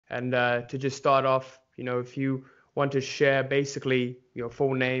And to just start off, if you want to share basically your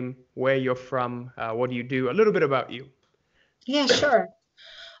full name, where you're from, what do you do, a little bit about you. Yeah, sure.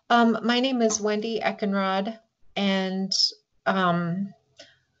 My name is Wendy Eckenrod, and um,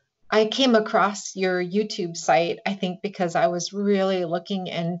 I came across your YouTube site, I think, because I was really looking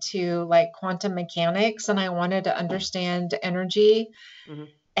into like quantum mechanics and I wanted to understand energy Hmm.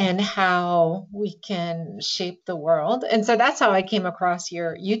 and how we can shape the world. And so that's how I came across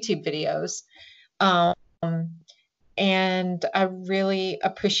your YouTube videos. Um, and I really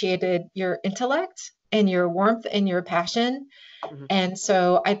appreciated your intellect and your warmth and your passion. Hmm. And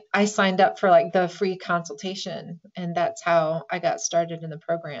so I signed up for like the free consultation, and that's how I got started in the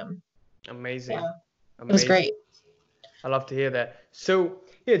program. Amazing. Yeah, it was Amazing. great. I love to hear that. So,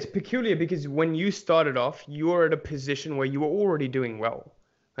 yeah, it's peculiar because when you started off, you were at a position where you were already doing well.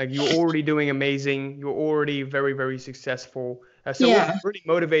 Like you were already doing amazing. You were already very, very successful. So what Yeah. really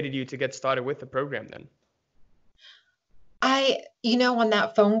motivated you to get started with the program then? On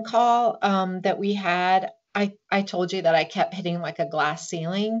that phone call that we had, I told you that I kept hitting like a glass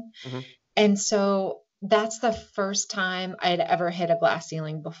ceiling. Hmm. And so that's the first time I'd ever hit a glass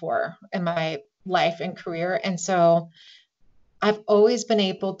ceiling before in my life and career. And so I've always been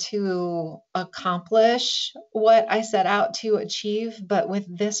able to accomplish what I set out to achieve. But with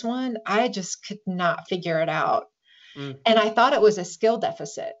this one, I just could not figure it out. Mm. And I thought it was a skill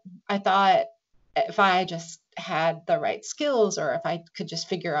deficit. I thought if I just had the right skills, or if I could just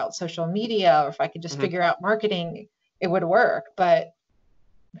figure out social media, or if I could just Hmm. figure out marketing, it would work. But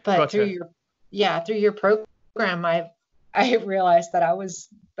through Gotcha. your through your program, I realized that I was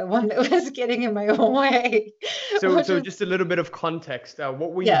the one that was getting in my own way, So, which so was just a little bit of context.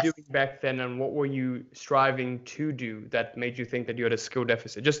 What were you yes. doing back then, and what were you striving to do that made you think that you had a skill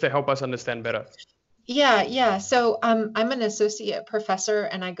deficit? Just to help us understand better. Yeah. So I'm an associate professor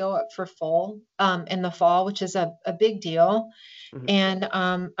and I go up for full in the fall, which is a big deal. Hmm. And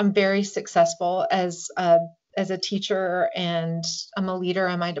I'm very successful as a teacher, and I'm a leader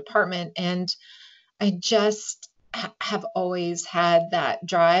in my department. And I just have always had that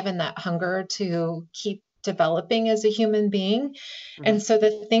drive and that hunger to keep developing as a human being. Hmm. And so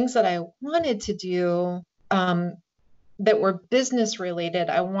the things that I wanted to do that were business related,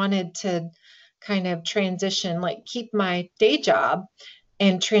 I wanted to kind of transition, like keep my day job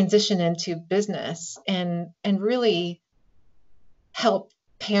and transition into business and really help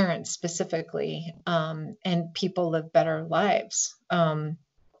parents specifically, and people live better lives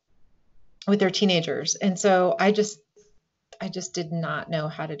with their teenagers. And so I just did not know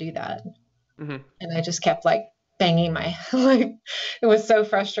how to do that. Hmm. And I just kept like banging my like it was so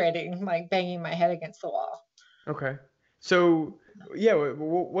frustrating, like banging my head against the wall. Okay. So, yeah,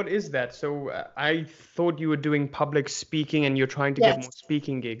 what is that? So, I thought you were doing public speaking and you're trying to get more Yes.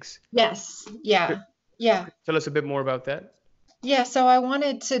 speaking gigs. Yes. Could, Yeah. Yeah. could you tell us a bit more about that? Yeah. So I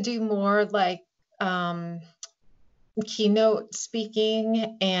wanted to do more like um keynote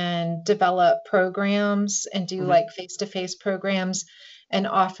speaking and develop programs and do Hmm. like face-to-face programs and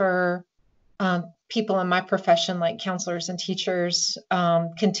offer people in my profession, like counselors and teachers,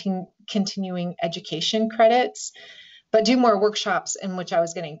 continuing education credits, but do more workshops in which I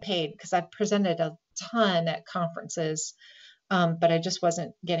was getting paid because I presented a ton at conferences, but I just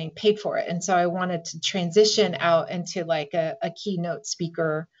wasn't getting paid for it. And so I wanted to transition out into like a keynote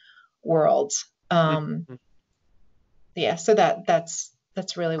speaker world. Um, Hmm. yeah, so that's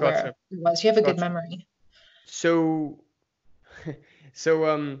really where Gotcha. it was. You have a good Gotcha. memory. So,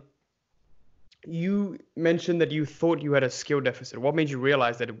 so you mentioned that you thought you had a skill deficit. What made you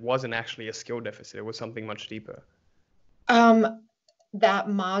realize that it wasn't actually a skill deficit? It was something much deeper. Um, that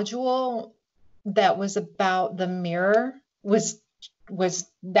module that was about the mirror was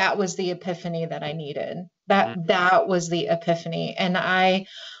the epiphany that I needed. Mm. That was the epiphany. And I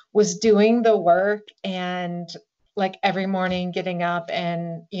was doing the work and like every morning getting up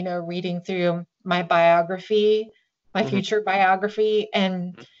and reading through my biography, my Hmm. future biography.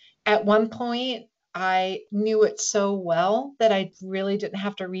 And at one point I knew it so well that I really didn't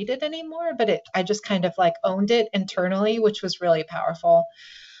have to read it anymore, but I just kind of like owned it internally, which was really powerful.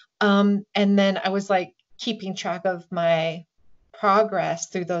 And then I was like keeping track of my progress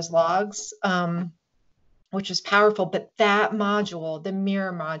through those logs, which was powerful. But that module, the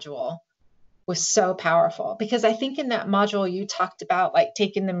mirror module, was so powerful because I think in that module you talked about like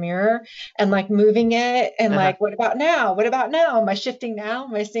taking the mirror and like moving it and Uh-huh. like, what about now? What about now? Am I shifting now?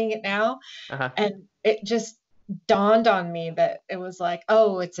 Am I seeing it now? Uh-huh. And it just dawned on me that it was like,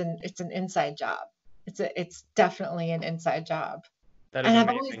 oh, it's an inside job. It's definitely an inside job. That is And I've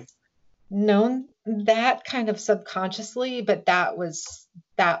always amazing. known that kind of subconsciously, but that was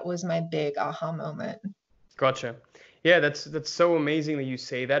that was my big aha moment. Gotcha. Yeah, that's so amazing that you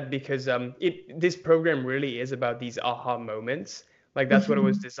say that because this program really is about these aha moments. Like that's what it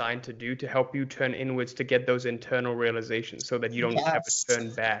was Mhm. designed to do, to help you turn inwards to get those internal realizations so that you don't ever Yes.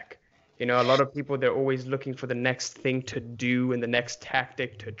 turn back. You know, a lot of people, they're always looking for the next thing to do and the next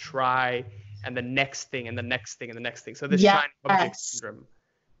tactic to try and the next thing and the next thing and the next thing. So this shiny object Yes. syndrome,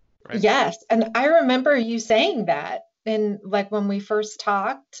 right? Yes. And I remember you saying that in like when we first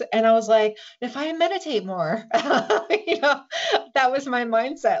talked, and I was like, if I meditate more, you know, that was my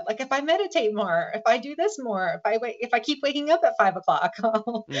mindset. Like if I meditate more, if I do this more, if I keep waking up at 5 o'clock,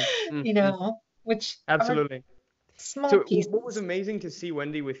 Mm, mm, you mm. know, which are Absolutely. small So what was pieces. amazing to see,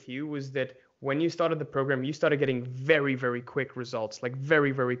 Wendy, with you was that when you started the program, you started getting very, very quick results, like very,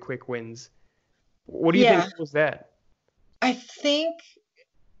 very quick wins. What do you think Yeah, was that? I think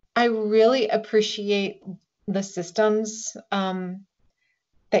I really appreciate the systems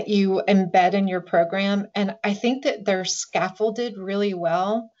that you embed in your program. And I think that they're scaffolded really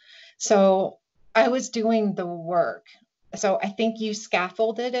well. So I was doing the work. So I think you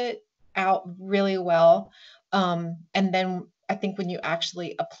scaffolded it out really well. And then I think when you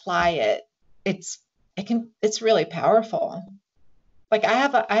actually apply it, it's it's really powerful. Like I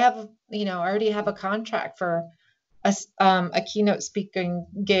already have a contract for a keynote speaking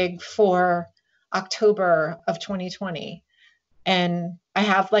gig for October of 2020. And I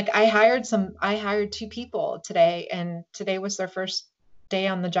hired two people today, and today was their first day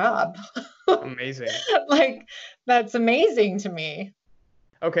on the job. Amazing. Like that's amazing to me.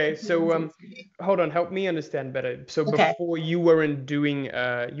 Okay, It's so amazing to me. hold on, help me understand better. So Okay. before you weren't doing,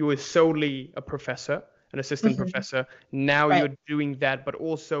 you were solely a professor, an assistant Mhm. professor. Now Right. you're doing that, but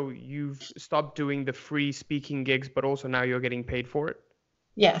also you've stopped doing the free speaking gigs, but also now you're getting paid for it.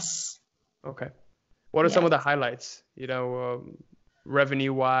 Yes. Okay. What are some of the Yes. highlights,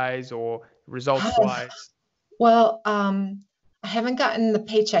 revenue wise or results Oh, wise? well, I haven't gotten the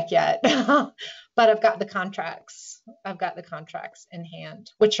paycheck yet, but I've got the contracts. I've got the contracts in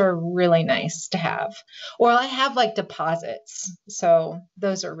hand, which are really nice to have. Or I have like deposits, so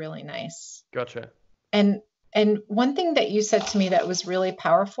those are really nice. Gotcha. And one thing that you said to me that was really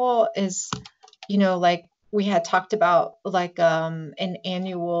powerful is, like we had talked about like an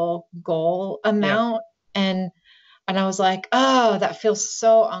annual goal Yeah. amount, and I was like, "Oh, that feels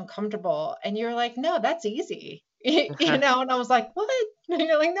so uncomfortable." And you're like, "No, that's easy." And I was like, "What?" And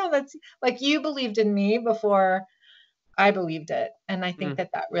you're like, "No, that's like you believed in me before I believed it." And I think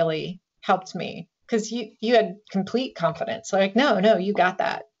Mm. that really helped me because you had complete confidence. Like, "No, no, you got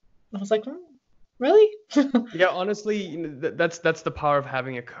that." I was like, "Really?" Yeah, honestly, that's the power of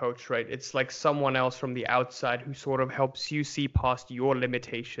having a coach, right? It's like someone else from the outside who sort of helps you see past your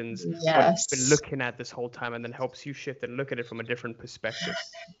limitations, what you've been Yes. looking at this whole time, and then helps you shift and look at it from a different perspective.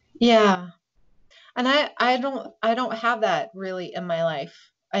 Yeah. And I don't have that really in my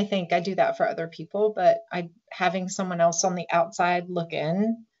life. I think I do that for other people, but I having someone else on the outside look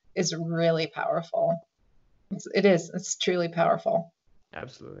in is really powerful. It's truly powerful.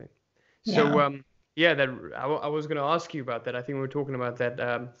 Absolutely. So, Yeah. yeah, I was going to ask you about that. I think we were talking about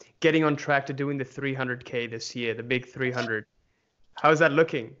that, getting on track to doing the 300K this year, the big 300. How's that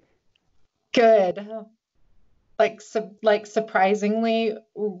looking? Good. Like surprisingly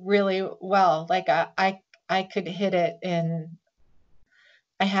really well. Like I could hit it in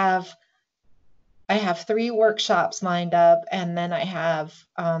I have I have 3 workshops lined up, and then I have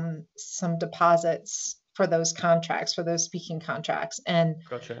some deposits for those contracts, for those speaking contracts. And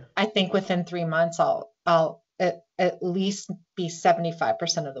Gotcha. I think within 3 months, I'll at least be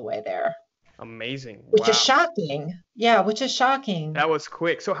 75% of the way there, Amazing. which is Wow. shocking. Yeah, which is shocking. That was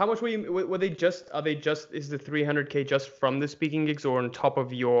quick. So how much were they are they just, is the 300K just from the speaking gigs or on top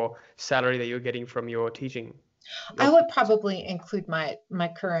of your salary that you're getting from your teaching? I Your would probably include my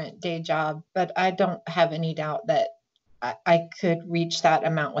current day job, but I don't have any doubt that I could reach that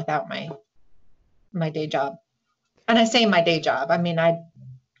amount without my day job. And I say my day job, I mean I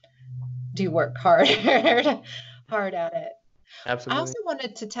do work hard hard at it. I Absolutely. also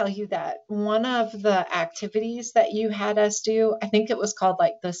wanted to tell you that one of the activities that you had us do, I think it was called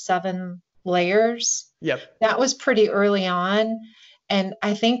like the 7 layers. Yep. That was pretty early on. And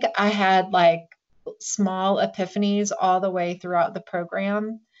I think I had like small epiphanies all the way throughout the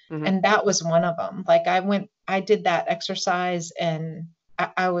program. Hmm. And that was one of them. Like I did that exercise, and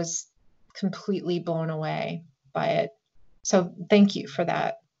I was completely blown away by it. So thank you for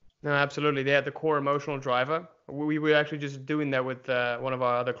that. No, absolutely. They had the core emotional driver. We were actually just doing that with one of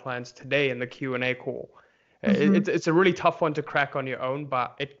our other clients today in the Q&A call. Hmm. It's a really tough one to crack on your own,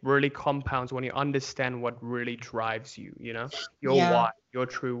 but it really compounds when you understand what really drives you, you know, your Yeah. why, your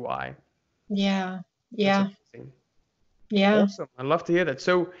true why. Yeah. That's Yeah. amazing. Yeah. Awesome. I'd love to hear that.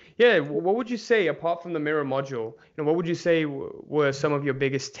 So, yeah, what would you say, apart from the mirror module, what would you say were some of your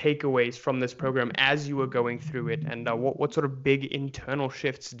biggest takeaways from this program as you were going through it? And what sort of big internal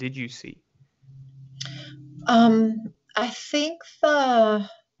shifts did you see? I think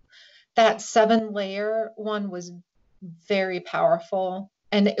that 7 layer one was very powerful.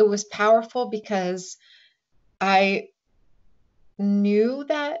 And it was powerful because I knew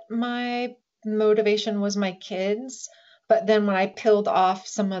that my motivation was my kids, but then when I peeled off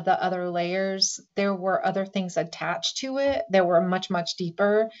some of the other layers, there were other things attached to it that were much, much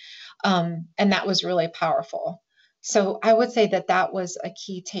deeper. And that was really powerful. So I would say that that was a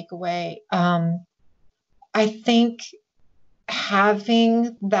key takeaway. I think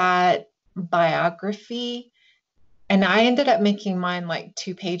having that biography, and I ended up making mine like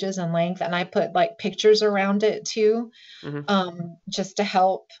 2 pages in length, and I put like pictures around it too, Hmm. just to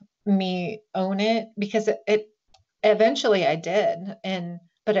help me own it because it eventually I did.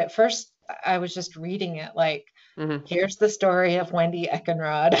 But at first I was just reading it like, Hmm. here's the story of Wendy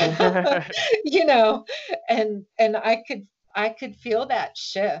Eckenrod, you know, and I could feel that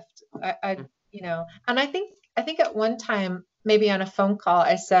shift. And I think at one time, maybe on a phone call,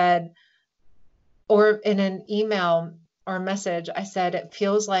 I said, or in an email or message, I said, it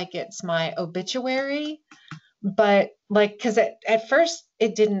feels like it's my obituary, but like, because at first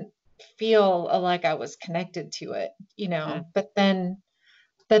it didn't feel like I was connected to it, but then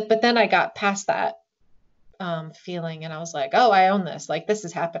I got past that feeling and I was like, oh, I own this. Like, this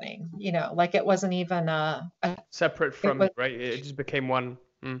is happening, like it wasn't even Separate it from was, you, right? It just became one.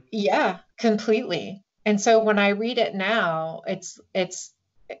 Mm, yeah, completely. And so when I read it now, it's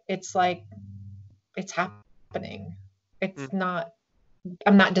like it's happening. mm, It's not,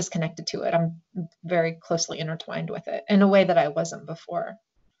 I'm not disconnected to it. I'm very closely intertwined with it in a way that I wasn't before.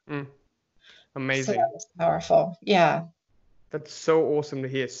 mm. So that Amazing. was powerful. Yeah. That's so awesome to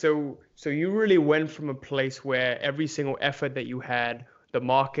hear. So you really went from a place where every single effort that you had, the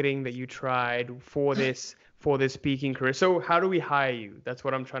marketing that you tried for this speaking career. So how do we hire you? That's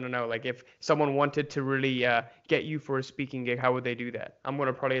what I'm trying to know. Like if someone wanted to really get you for a speaking gig, how would they do that? I'm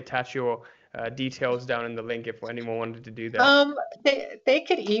gonna probably attach your details down in the link if anyone wanted to do that. They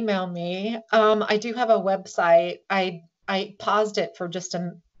could email me. I do have a website. I paused it for just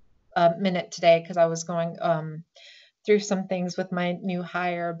a minute today because I was going through some things with my new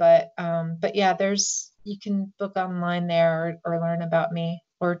hire. But yeah, you can book online there or learn about me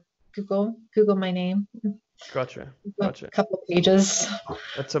or Google my name. Gotcha. A Gotcha. couple pages.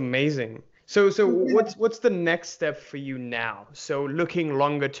 That's amazing. So what's the next step for you now? So looking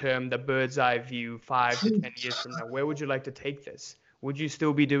longer term, the bird's eye view, 5 to 10 years from now, where would you like to take this? Would you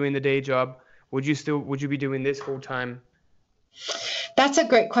still be doing the day job? Would you be doing this full time? That's a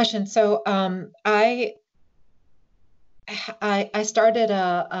great question. So I started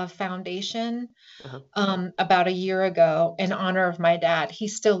a foundation Uh-huh. about a year ago in honor of my dad.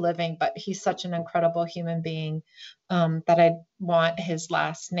 He's still living, but he's such an incredible human being that I want his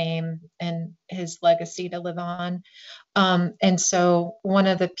last name and his legacy to live on. And so one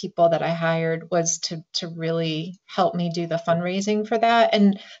of the people that I hired was to really help me do the fundraising for that,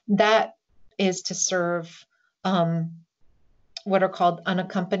 and that is to serve um, what are called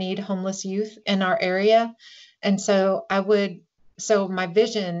unaccompanied homeless youth in our area. And so my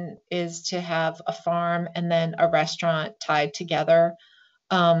vision is to have a farm and then a restaurant tied together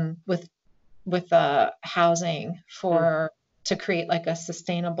with housing Mm, to create like a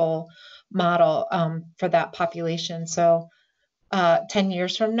sustainable model for that population. So 10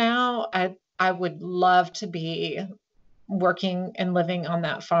 years from now, I would love to be working and living on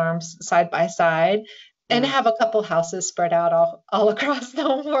that farm side by side and mhm. have a couple houses spread out all across the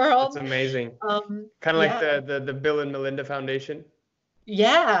That's world. amazing. Kind of like Yeah, the Bill and Melinda Foundation,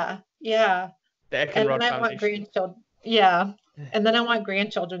 yeah, yeah. the And then Eckenrod I want Foundation. grandchildren. Yeah. And then I want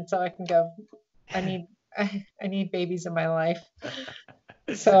grandchildren so I can go, I need, I need babies in my life.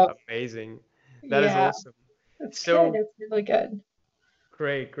 So Amazing. That is yeah, awesome. it's good. So It's really good.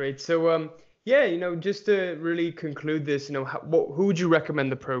 great, great. So yeah, just to really conclude this, who would you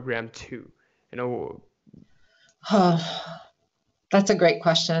recommend the program to? You know, Oh, that's a great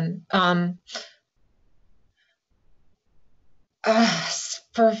question.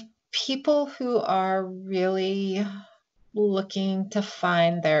 For people who are really looking to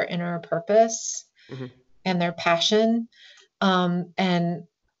find their inner purpose mhm, and their passion, and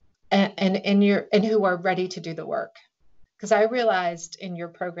who are ready to do the work. because I realized in your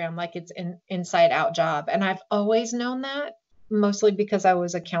program, like it's an inside out job. And I've always known that, mostly because I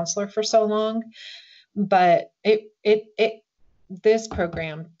was a counselor for so long. But this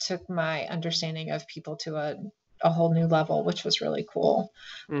program took my understanding of people to a whole new level, which was really cool.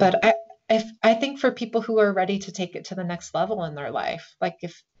 Mm. But I think for people who are ready to take it to the next level in their life, like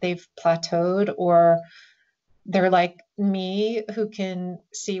if they've plateaued or they're like me who can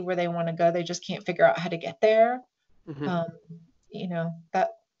see where they want to go, they just can't figure out how to get there. Hmm. Um, that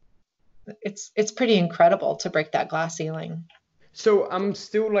it's pretty incredible to break that glass ceiling. So I'm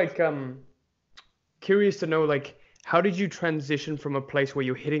still like curious to know like how did you transition from a place where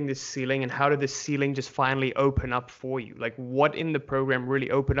you're hitting this ceiling and how did the ceiling just finally open up for you? Like what in the program really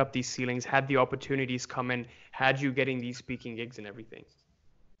opened up these ceilings, had the opportunities come in, had you getting these speaking gigs and everything?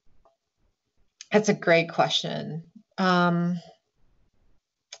 That's a great question. Um,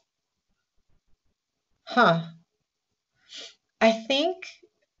 huh. I think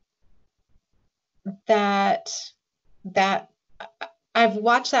that that I've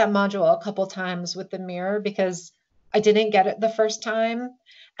watched that module a couple times with the mirror because I didn't get it the first time.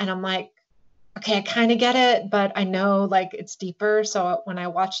 And I'm like, okay, I kind of get it, but I know like it's deeper. So when I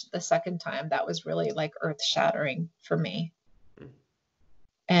watched it the second time, that was really like earth shattering for me. Mm.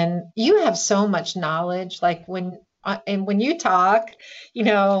 And you have so much knowledge, like when you talk,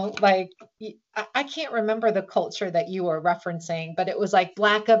 like I can't remember the culture that you were referencing, but it was like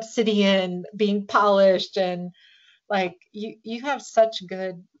black obsidian being polished, and like you have such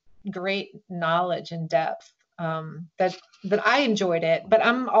great knowledge and depth, that I enjoyed it. But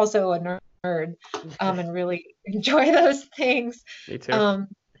I'm also a nerd, and really enjoy those things. Me too. Um,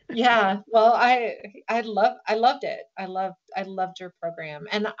 yeah, well, I loved it. I loved your program,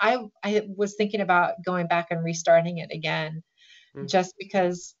 and I was thinking about going back and restarting it again, Mm. just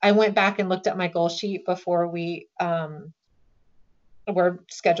because I went back and looked at my goal sheet before we were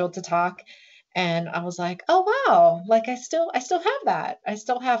scheduled to talk, and I was like, oh wow, like I still have that. I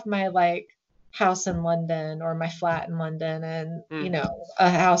still have my like house in London, or my flat in London, and Mm. a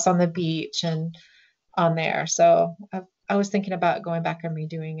house on the beach and on there. So I was thinking about going back and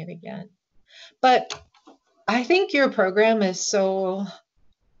redoing it again. But I think your program is so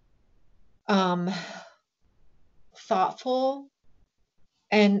um, thoughtful,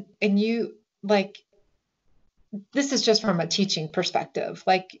 and you like, this is just from a teaching perspective.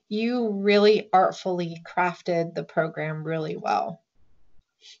 Like you really artfully crafted the program really well.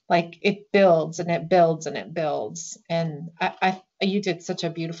 Like it builds and it builds and it builds, and you did such a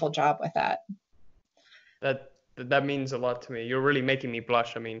beautiful job with that. That means a lot to me. You're really making me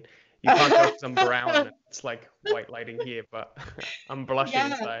blush. I mean, you can't tell because I'm brown. It's like white lighting here, but I'm blushing Yeah,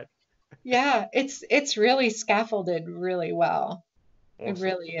 inside. yeah, it's really scaffolded really well. It Awesome.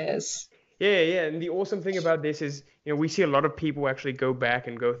 really is. Yeah, yeah. And the awesome thing about this is, we see a lot of people actually go back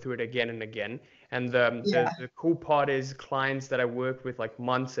and go through it again and again. And Yeah. the cool part is clients that I worked with like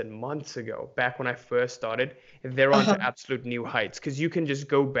months and months ago, back when I first started, they're on to Uh-huh. absolute new heights because you can just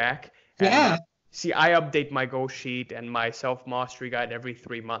go back and Yeah. see, I update my goal sheet and my self-mastery guide every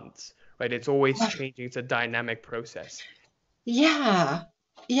 3 months, right? It's always changing. It's a dynamic process. Yeah.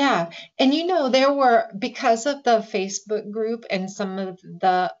 Yeah. And there were, because of the Facebook group and some of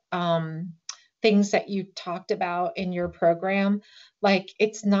the things that you talked about in your program, like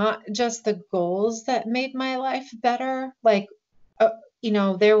it's not just the goals that made my life better. Like,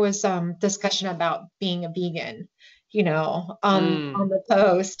 there was discussion about being a vegan, on Mm, the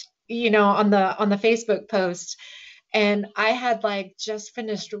post, on the Facebook post. And I had like just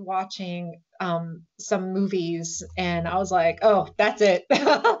finished watching some movies, and I was like, oh, that's it.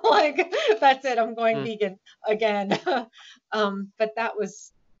 Like that's it. I'm going mm, vegan again. But that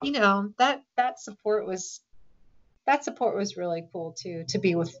was, that support was really cool too, to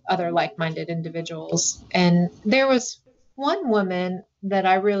be with other like-minded individuals. And there was one woman that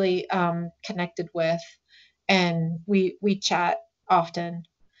I really connected with, and we chat often.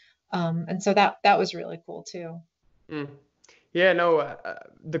 And so that was really cool too. mm. Yeah, no,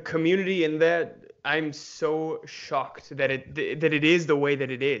 the community in there, I'm so shocked that it is the way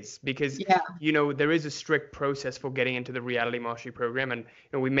that it is because Yeah. there is a strict process for getting into the reality mastery program, and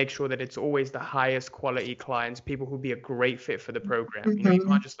we make sure that it's always the highest quality clients, people who be a great fit for the program. You Mhm.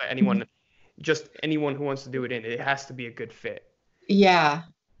 can't just let anyone, just anyone who wants to do it in. It has to be a good fit. Yeah.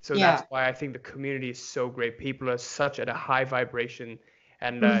 So that's Yeah. why I think the community is so great. People are such at a high vibration,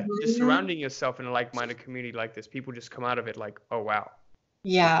 and just Mhm. surrounding yourself in a like-minded community like this, people just come out of it like, oh wow,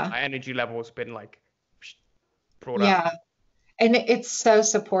 Yeah. my energy level has been like brought up. Yeah. And it's so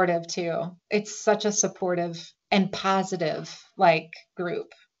supportive too. It's such a supportive and positive like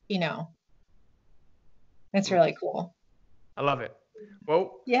group, you know. It's Mm. really cool. I love it.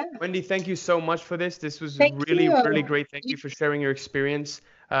 Well, Yeah. Wendy, thank you so much for this. This was Thank really, really you. great. Thank you for sharing your experience.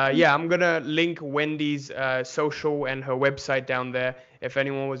 Yeah, I'm gonna link Wendy's social and her website down there. If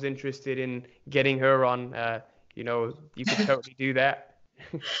anyone was interested in getting her on, you could totally do that.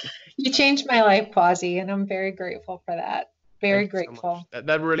 You changed my life, Quasi, and I'm very grateful for that. Very Thank you so much. grateful.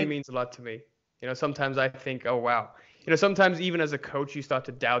 That really Thank means a lot to me. Sometimes I think, oh wow. Sometimes even as a coach, you start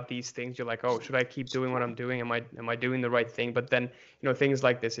to doubt these things. You're like, oh, should I keep doing what I'm doing? Am I doing the right thing? But then, things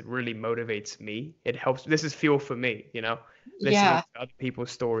like this, it really motivates me. It helps. This is fuel for me, listening Yeah. to other people's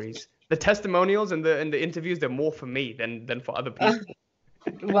stories. The testimonials and the interviews, they're more for me than for other people.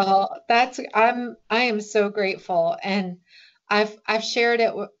 Well, I am so grateful, and I've shared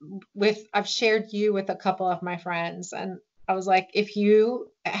it I've shared you with a couple of my friends, and I was like, if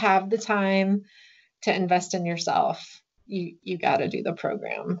you have the time to invest in yourself, you got to do the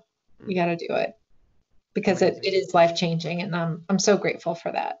program. You Mm, got to do it because amazing. it is life changing, and I'm so grateful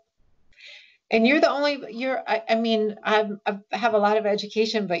for that. And you're the only I mean I have a lot of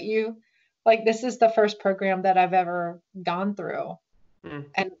education, but this is the first program that I've ever gone through, Mm.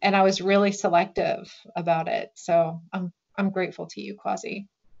 and I was really selective about it. So I'm grateful to you, Quasi.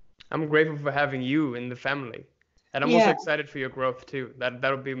 I'm grateful for having you in the family. And I'm also Yeah, excited for your growth too.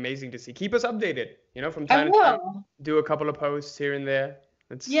 That'll be amazing to see. Keep us updated, from I time to time. will. Do a couple of posts here and there.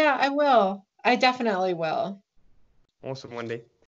 It's Yeah, I will. I definitely will. awesome, Wendy.